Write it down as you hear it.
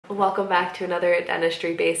Welcome back to another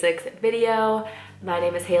Dentistry Basics video. My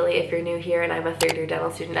name is Haley if you're new here, and I'm a third-year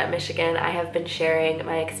dental student at Michigan. I have been sharing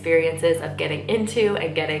my experiences of getting into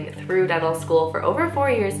and getting through dental school for over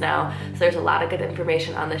 4 years now, so there's a lot of good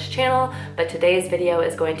information on this channel, but today's video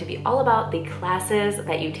is going to be all about the classes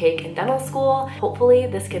that you take in dental school. Hopefully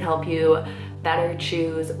this can help you better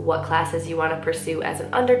choose what classes you want to pursue as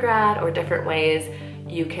an undergrad or different ways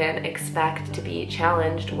you can expect to be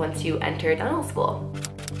challenged once you enter dental school.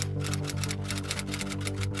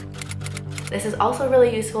 This is also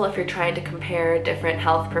really useful if you're trying to compare different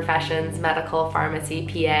health professions, medical, pharmacy,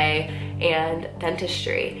 PA, and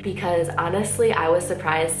dentistry, because honestly, I was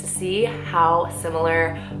surprised to see how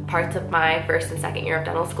similar parts of my first and second year of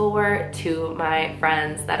dental school were to my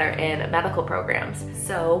friends that are in medical programs.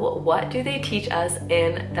 So what do they teach us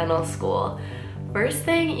in dental school? First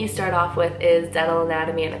thing you start off with is dental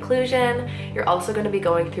anatomy and occlusion. You're also going to be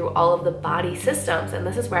going through all of the body systems, and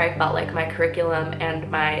this is where I felt like my curriculum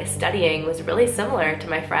and my studying was really similar to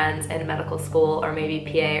my friends in medical school or maybe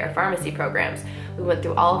PA or pharmacy programs. We went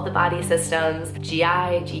through all of the body systems: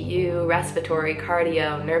 GI, GU, respiratory,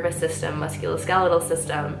 cardio, nervous system, musculoskeletal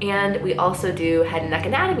system, and we also do head and neck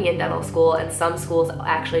anatomy in dental school, and some schools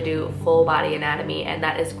actually do full body anatomy, and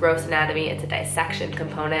that is gross anatomy. It's a dissection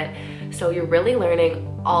component. So you're really learning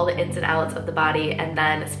all the ins and outs of the body, and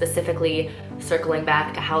then specifically circling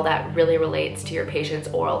back to how that really relates to your patient's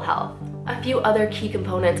oral health. A few other key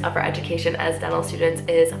components of our education as dental students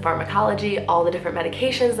is pharmacology, all the different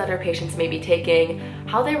medications that our patients may be taking,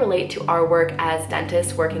 how they relate to our work as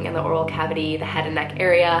dentists working in the oral cavity, the head and neck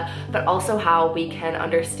area, but also how we can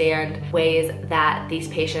understand ways that these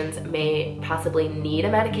patients may possibly need a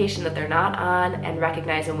medication that they're not on and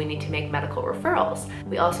recognize when we need to make medical referrals.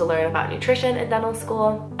 We also learn about nutrition in dental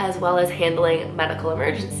school, as well as handling medical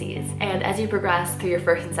emergencies. And as you progress through your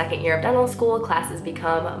first and second year of dental school, classes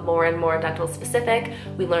become more and more dental specific.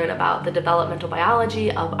 We learn about the developmental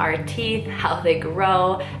biology of our teeth, how they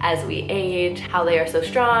grow as we age, how they are so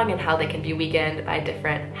strong, and how they can be weakened by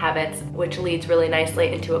different habits, which leads really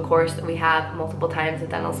nicely into a course that we have multiple times in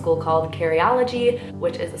dental school called Caryology,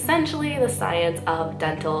 which is essentially the science of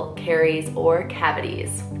dental caries or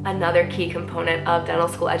cavities. Another key component of dental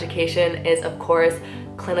school education is, of course,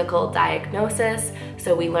 clinical diagnosis.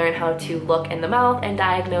 So we learn how to look in the mouth and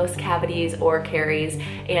diagnose cavities or caries,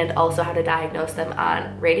 and also how to diagnose them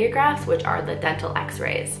on radiographs, which are the dental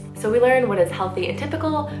x-rays. So we learn what is healthy and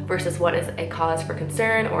typical versus what is a cause for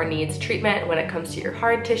concern or needs treatment when it comes to your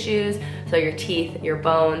hard tissues, so your teeth, your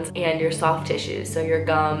bones, and your soft tissues, so your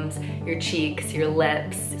gums, your cheeks, your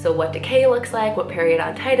lips. So what decay looks like, what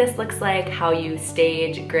periodontitis looks like, how you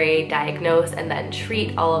stage, grade, diagnose, and then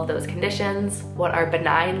treat all of those conditions. What are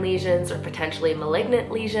benign lesions or potentially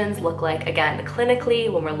malignant lesions look like, again,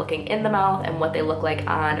 clinically when we're looking in the mouth, and what they look like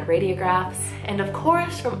on radiographs. And of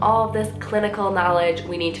course, from all of this clinical knowledge,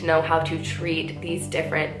 we need to know how to treat these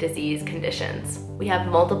different disease conditions. We have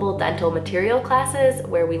multiple dental material classes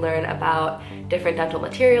where we learn about different dental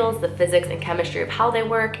materials, the physics and chemistry of how they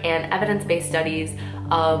work, and evidence-based studies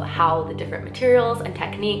of how the different materials and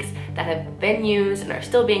techniques that have been used and are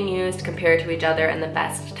still being used compare to each other and the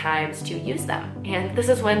best times to use them. And this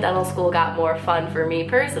is when dental school got more fun for me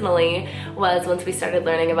personally, was once we started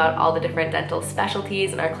learning about all the different dental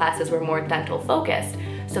specialties and our classes were more dental focused.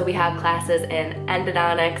 So we have classes in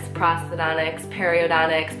endodontics, prosthodontics,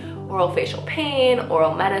 periodontics, oral facial pain,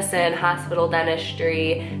 oral medicine, hospital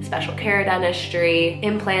dentistry, special care dentistry,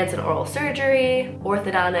 implants and oral surgery,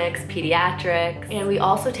 orthodontics, pediatrics, and we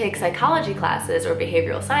also take psychology classes or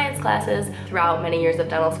behavioral science classes throughout many years of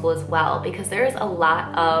dental school as well, because there's a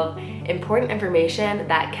lot of important information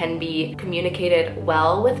that can be communicated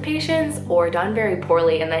well with patients or done very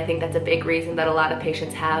poorly, and I think that's a big reason that a lot of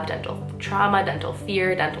patients have dental trauma, dental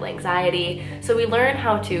fear, dental anxiety. So we learn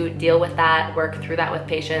how to deal with that, work through that with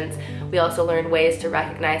patients. We also learn ways to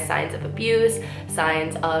recognize signs of abuse,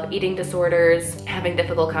 signs of eating disorders, having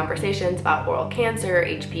difficult conversations about oral cancer,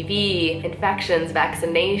 HPV, infections,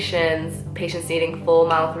 vaccinations, patients needing full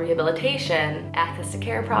mouth rehabilitation, access to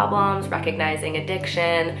care problems, recognizing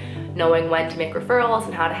addiction, knowing when to make referrals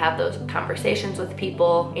and how to have those conversations with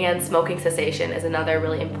people. And smoking cessation is another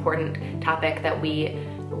really important topic that we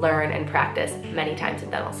learn and practice many times in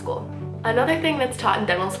dental school. Another thing that's taught in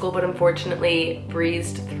dental school but unfortunately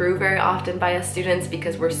breezed through very often by us students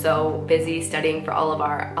because we're so busy studying for all of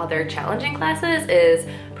our other challenging classes is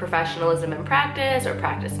professionalism in practice or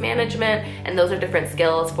practice management, and those are different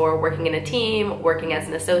skills for working in a team, working as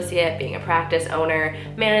an associate, being a practice owner,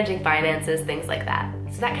 managing finances, things like that.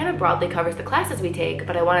 So that kind of broadly covers the classes we take,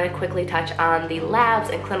 but I wanted to quickly touch on the labs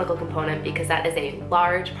and clinical component because that is a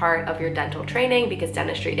large part of your dental training because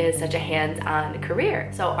dentistry is such a hands-on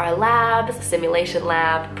career. So our labs, simulation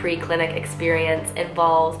lab, pre-clinic experience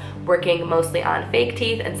involves working mostly on fake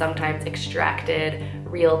teeth and sometimes extracted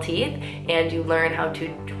real teeth, and you learn how to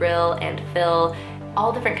drill and fill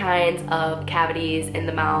all different kinds of cavities in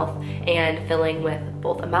the mouth and filling with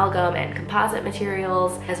both amalgam and composite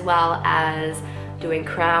materials, as well as doing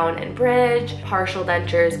crown and bridge, partial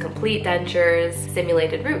dentures, complete dentures,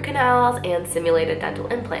 simulated root canals, and simulated dental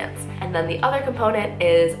implants. And then the other component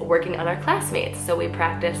is working on our classmates. So we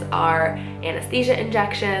practice our anesthesia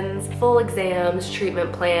injections, full exams,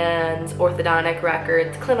 treatment plans, orthodontic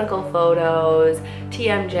records, clinical photos,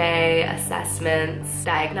 TMJ, assessments,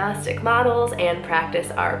 diagnostic models, and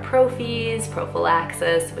practice our prophies,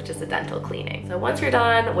 prophylaxis, which is the dental cleaning. So once you're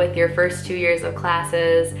done with your first 2 years of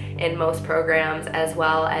classes in most programs, as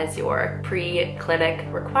well as your pre-clinic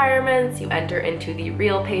requirements, you enter into the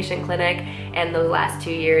real patient clinic, and those last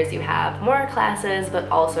 2 years you have more classes, but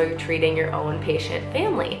also you're treating your own patient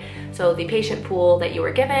family. So the patient pool that you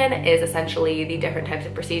were given is essentially the different types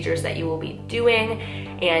of procedures that you will be doing,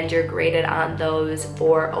 and you're graded on those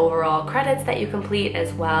for overall credits that you complete,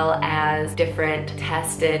 as well as different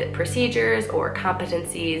tested procedures or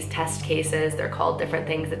competencies, test cases. They're called different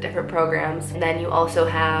things at different programs. And then you also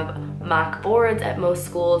have mock boards at most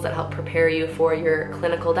schools that help prepare you for your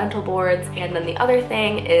clinical dental boards. And then the other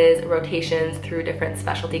thing is rotations through different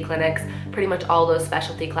specialty clinics. Pretty much all those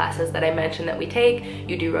specialty classes that I mentioned that we take,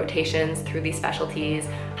 you do rotations through these specialties: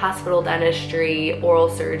 hospital dentistry, oral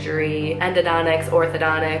surgery, endodontics,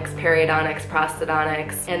 orthodontics, periodontics,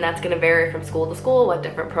 prosthodontics. And that's going to vary from school to school, what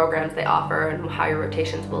different programs they offer and how your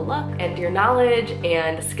rotations will look. And your knowledge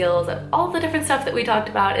and skills of all the different stuff that we talked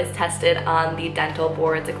about is tested on the dental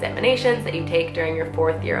boards examination that you take during your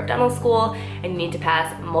 4th year of dental school, and you need to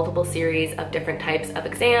pass multiple series of different types of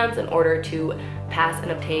exams in order to pass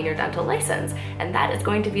and obtain your dental license. And that is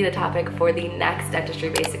going to be the topic for the next Dentistry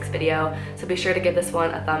Basics video, so be sure to give this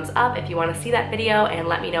one a thumbs up if you want to see that video, and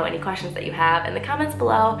let me know any questions that you have in the comments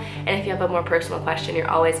below. And if you have a more personal question, you're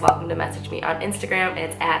always welcome to message me on Instagram.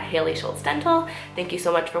 It's at Haley Schultz Dental. Thank you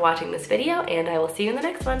so much for watching this video, and I will see you in the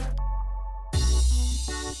next one.